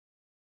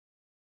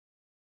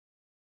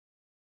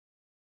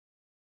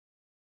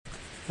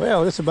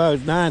Well, it's about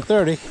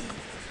 9:30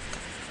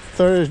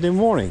 Thursday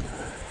morning.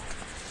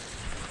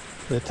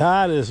 The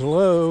tide is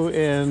low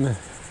in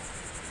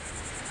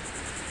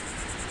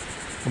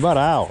about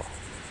an hour.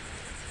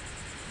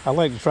 I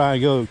like to try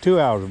and go 2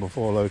 hours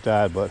before low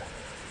tide, but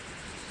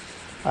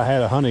I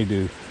had a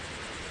honeydew.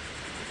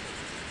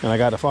 And I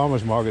got the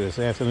farmer's market this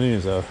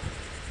afternoon, so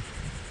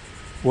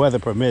weather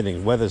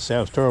permitting. Weather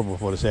sounds terrible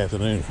for this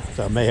afternoon,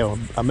 so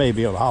I may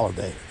be on a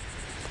holiday.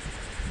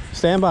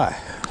 Stand by.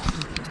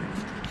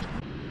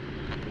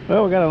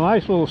 Well, we got a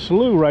nice little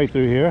slough right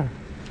through here.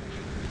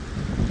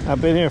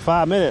 I've been here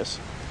 5 minutes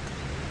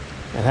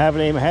and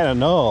haven't even had a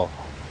null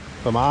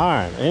for my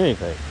iron,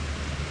 anything.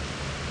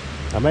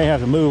 I may have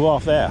to move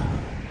off there.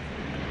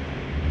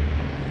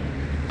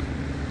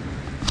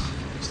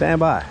 Stand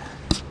by.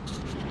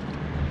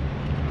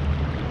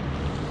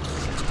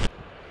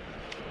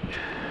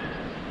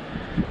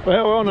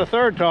 Well, we're on the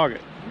third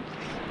target.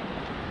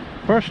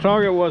 First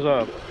target was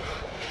a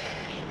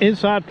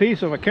inside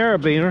piece of a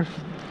carabiner.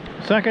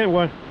 Second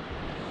one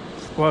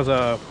was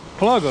a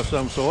plug of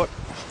some sort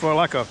for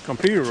like a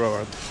computer,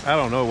 or I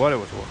don't know what it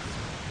was for.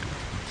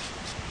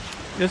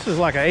 This is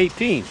like an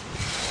 18.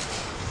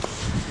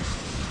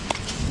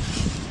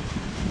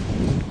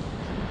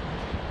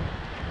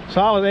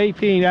 Solid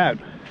 18 out.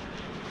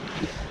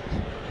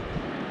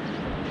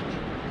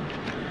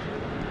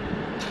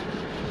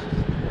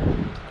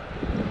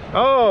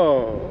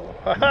 Oh,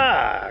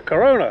 ha-ha,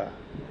 Corona.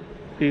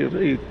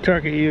 You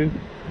turkey, you.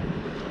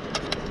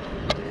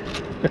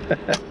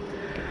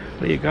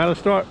 Well, you gotta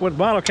start with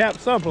bottle cap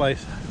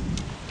someplace.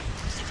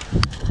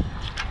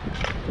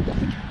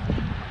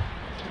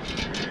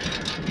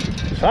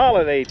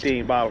 Solid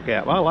 18 bottle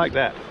cap, I like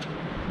that.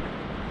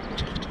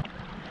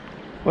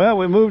 Well,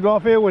 we moved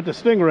off here with the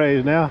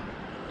stingrays now.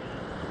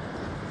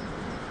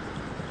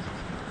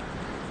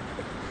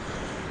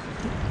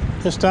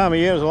 This time of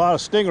year there's a lot of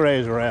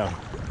stingrays around.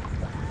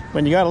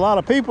 When you got a lot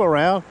of people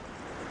around,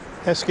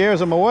 that scares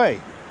them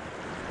away.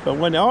 But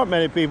when there aren't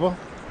many people,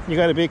 you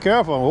got to be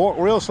careful and walk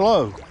real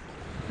slow.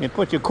 And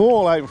put your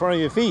coil out in front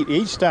of your feet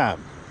each time,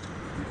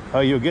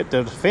 or you'll get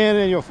the fin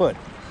in your foot,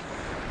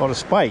 or the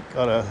spike,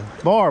 or the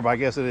barb, I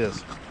guess it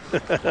is.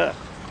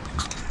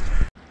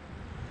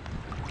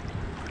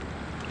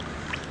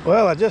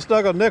 Well, I just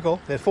dug a nickel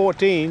at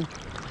 14.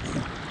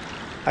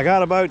 I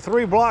got about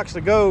 3 blocks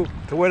to go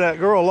to where that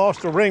girl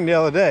lost her ring the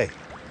other day.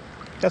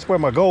 That's where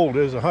my gold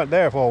is. I'll hunt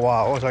there for a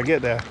while once I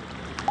get there.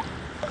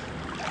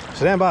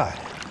 Stand by.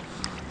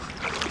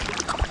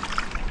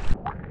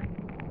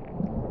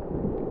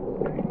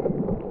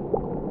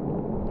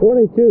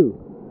 .22.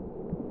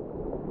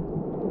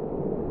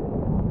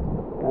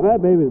 Now that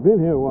baby's been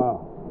here a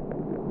while.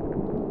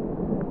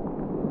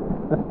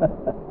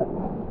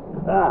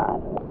 I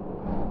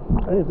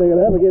didn't think I'd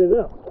ever get it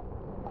up.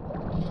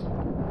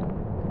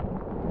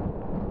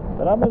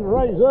 But I'm in the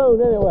right zone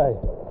anyway.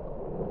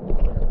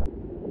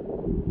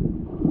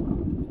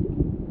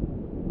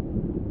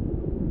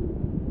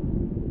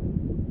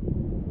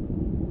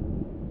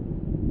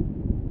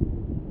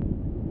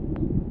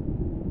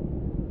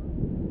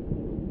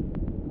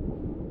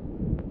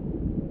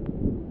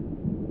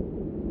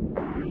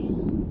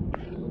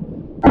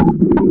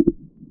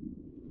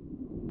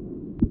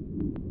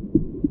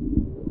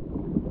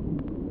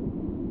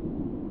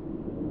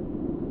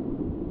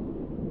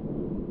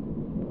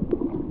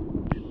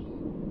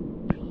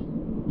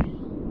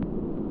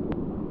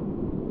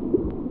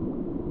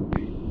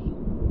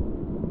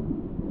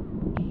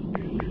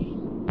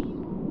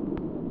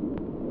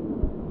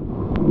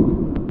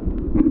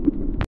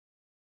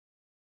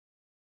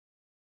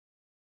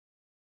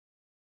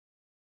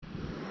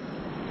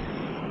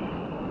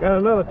 Got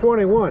another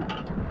 21. I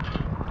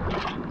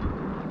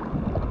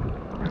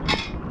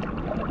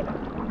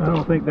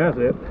don't think that's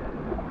it.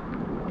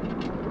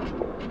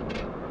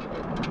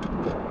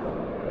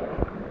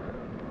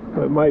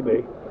 But it might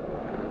be.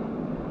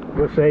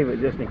 We'll save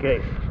it just in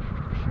case.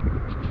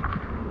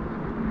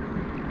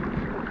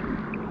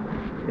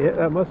 Yeah,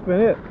 that must have been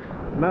it.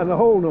 Not in the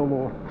hole no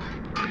more.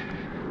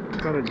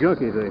 Kind of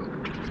junky thing.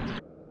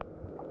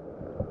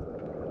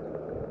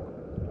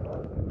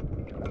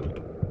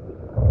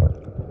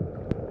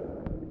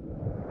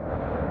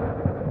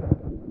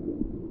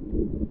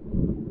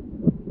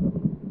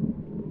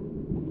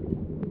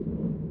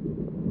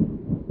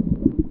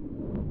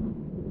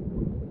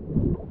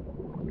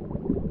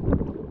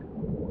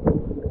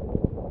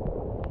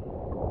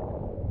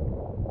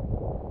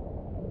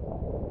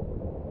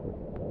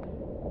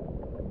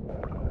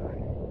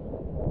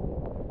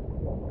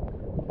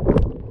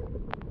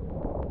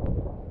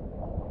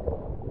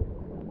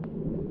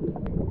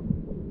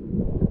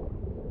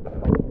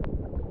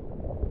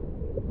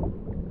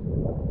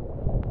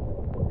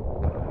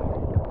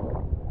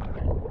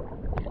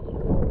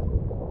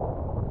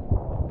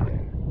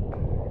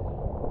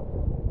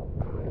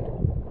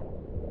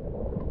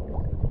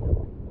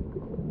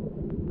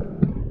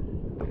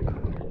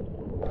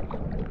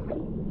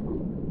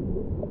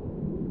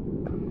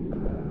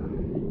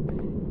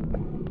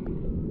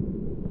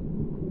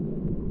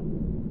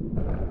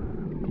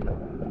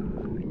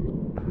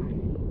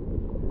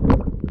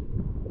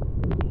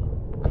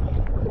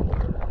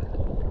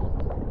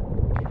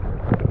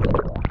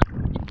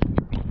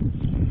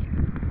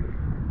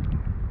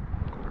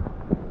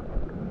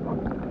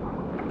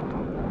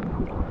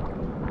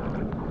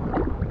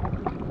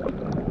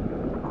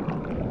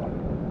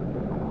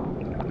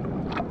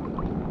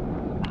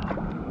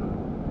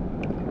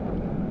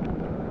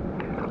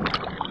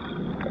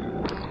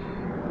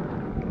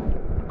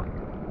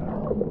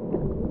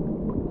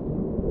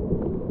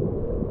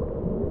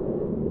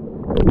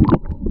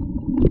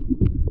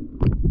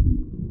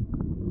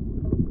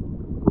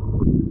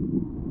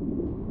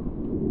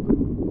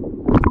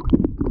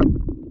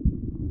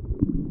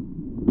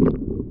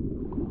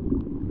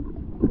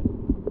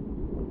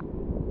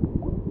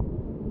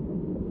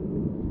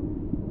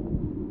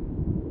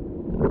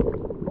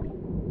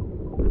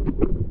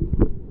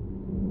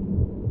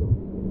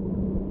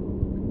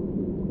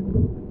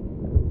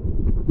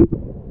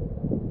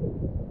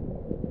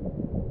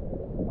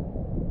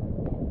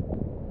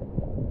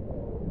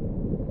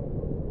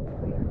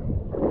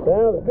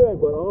 Sounds good,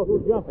 but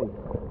also jumpy.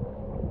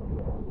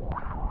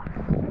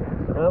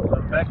 I'm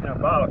suspecting a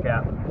bottle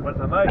cap, but it's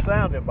a nice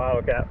sounding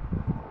bottle cap.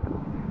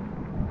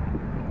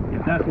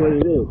 If that's what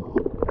it is.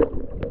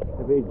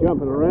 If he's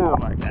jumping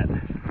around like that.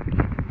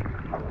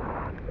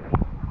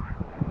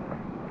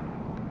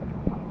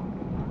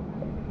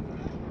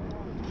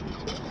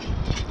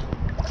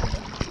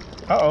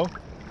 Uh-oh,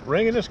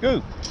 ring in the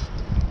scoop.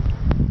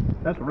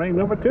 That's ring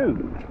number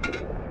 2.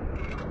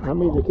 That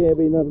means it can't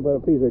be nothing but a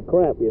piece of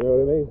crap, you know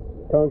what I mean?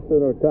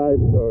 Tungsten or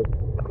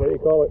what do you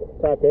call it?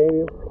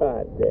 Titanium?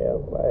 God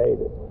damn, I hate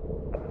it.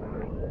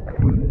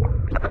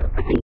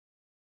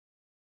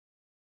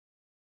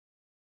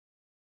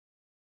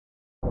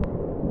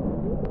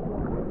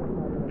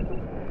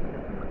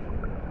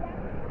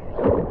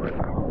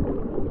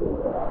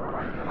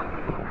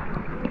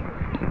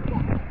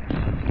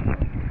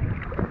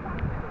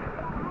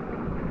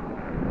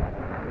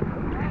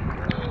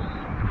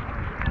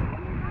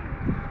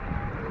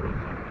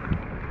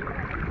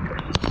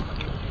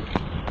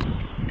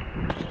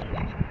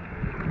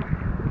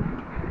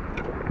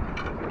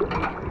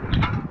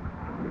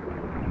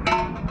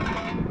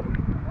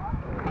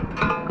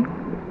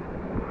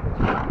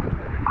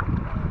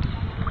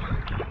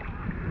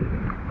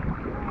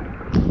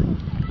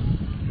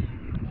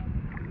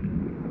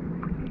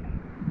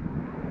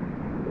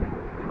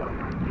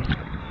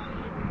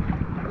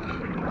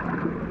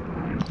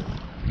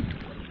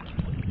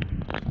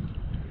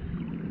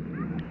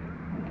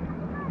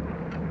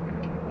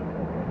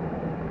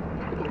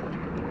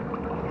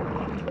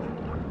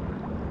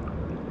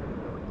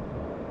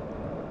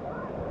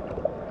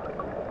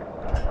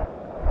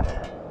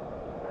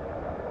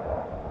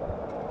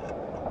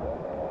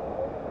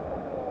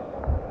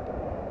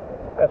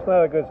 That's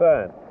not a good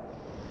sign,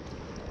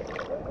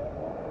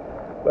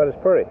 but it's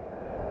pretty.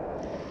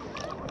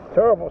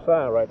 Terrible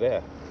sign right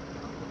there.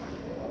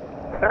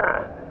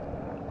 Ah.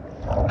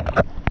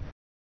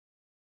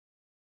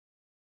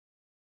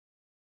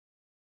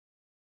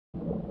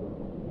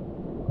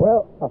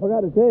 Well, I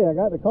forgot to tell you, I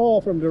got the call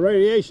from the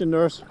radiation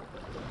nurse.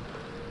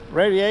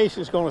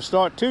 Radiation is going to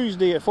start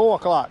Tuesday at 4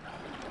 o'clock.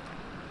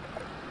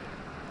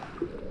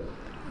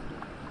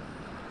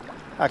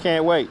 I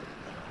can't wait.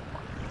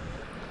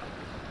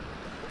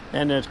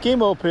 And the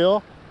chemo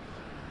pill,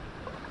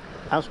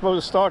 I'm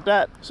supposed to start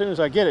that as soon as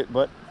I get it,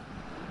 but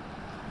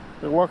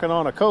we're working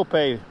on a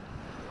copay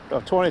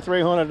of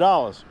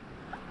 $2,300.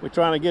 We're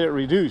trying to get it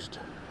reduced.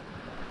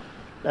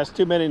 That's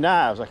too many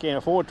knives. I can't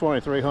afford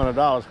 $2,300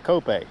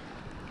 copay.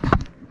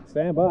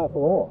 Stand by for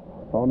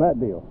more on that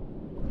deal.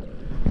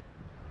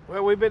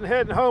 Well, we've been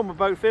heading home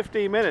about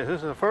 15 minutes. This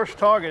is the first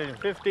target in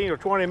 15 or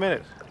 20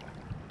 minutes.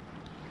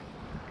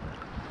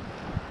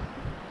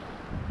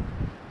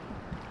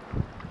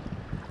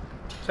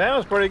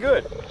 Sounds pretty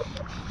good.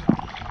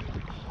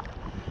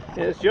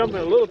 It's jumping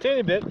a little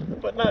teeny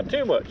bit, but not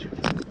too much.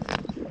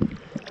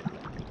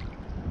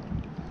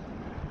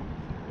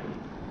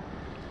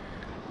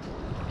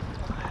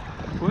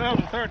 Well,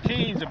 the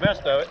 13's the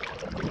best of it.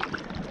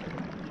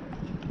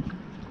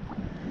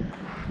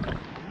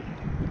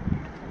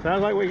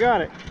 Sounds like we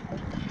got it.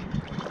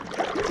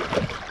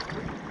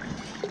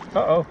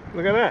 Uh-oh,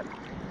 look at that.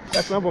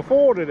 That's number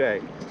 4 today.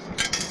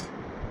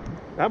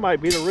 That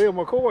might be the real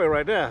McCoy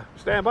right there.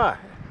 Stand by.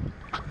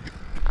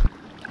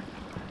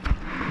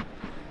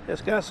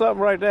 It's got something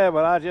right there,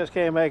 but I just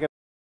can't make it.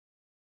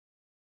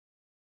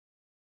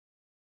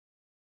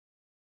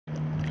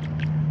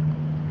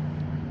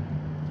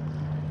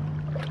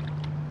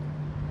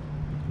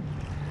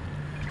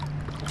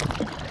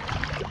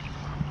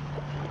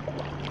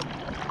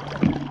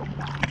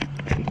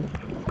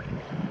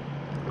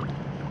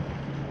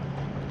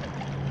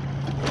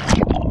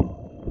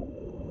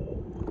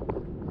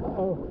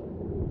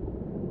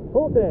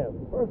 Full dab,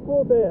 first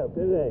full dab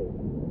today.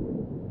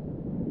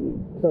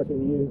 You turkey,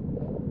 you.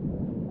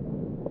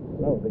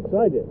 I was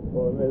excited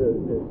for a minute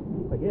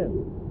again.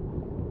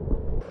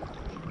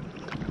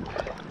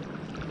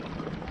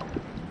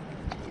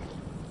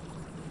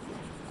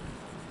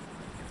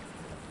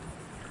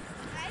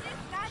 I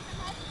just got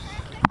the most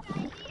perfect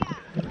idea.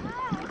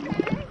 Oh,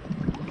 okay.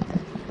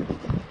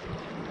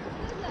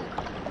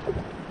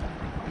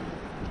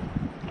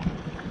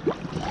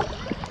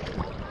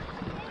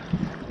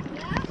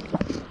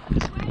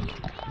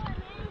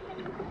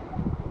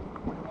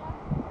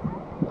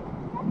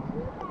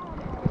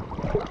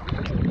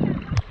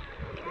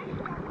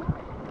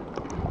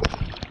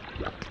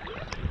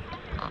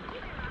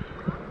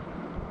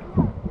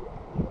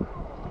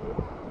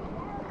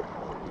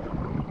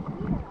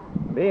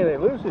 Being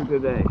elusive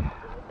today.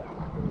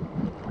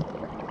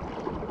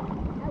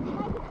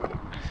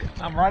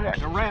 I'm right at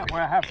the ramp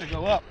where I have to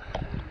go up.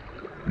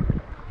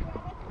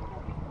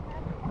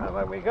 Sounds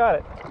like we got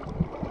it.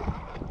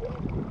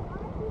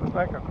 Looks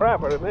like a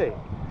crapper to me.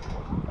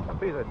 A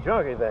piece of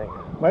junky thing.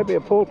 Might be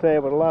a pull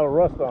tab with a lot of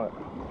rust on it.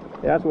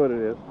 Yeah, that's what it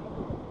is.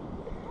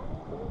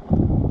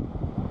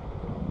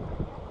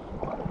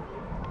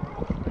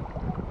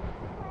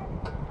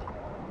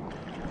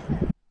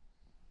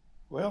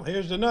 Well,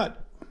 here's the nut.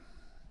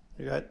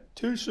 You got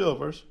 2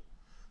 silvers,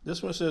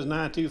 This one says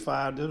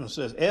 925. This one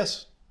says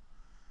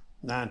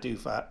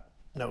S925.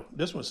 No,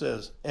 this one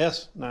says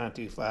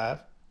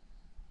S925.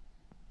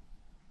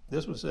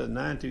 This one says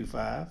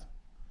 925.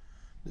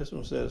 This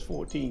one says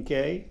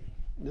 14K.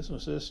 This one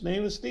says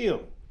stainless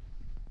steel.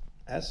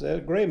 That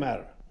says gray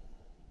matter.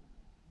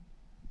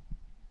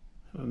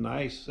 A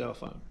nice cell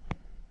phone.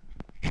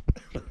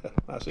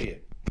 I see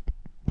it.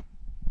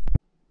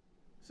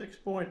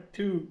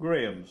 6.2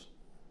 grams.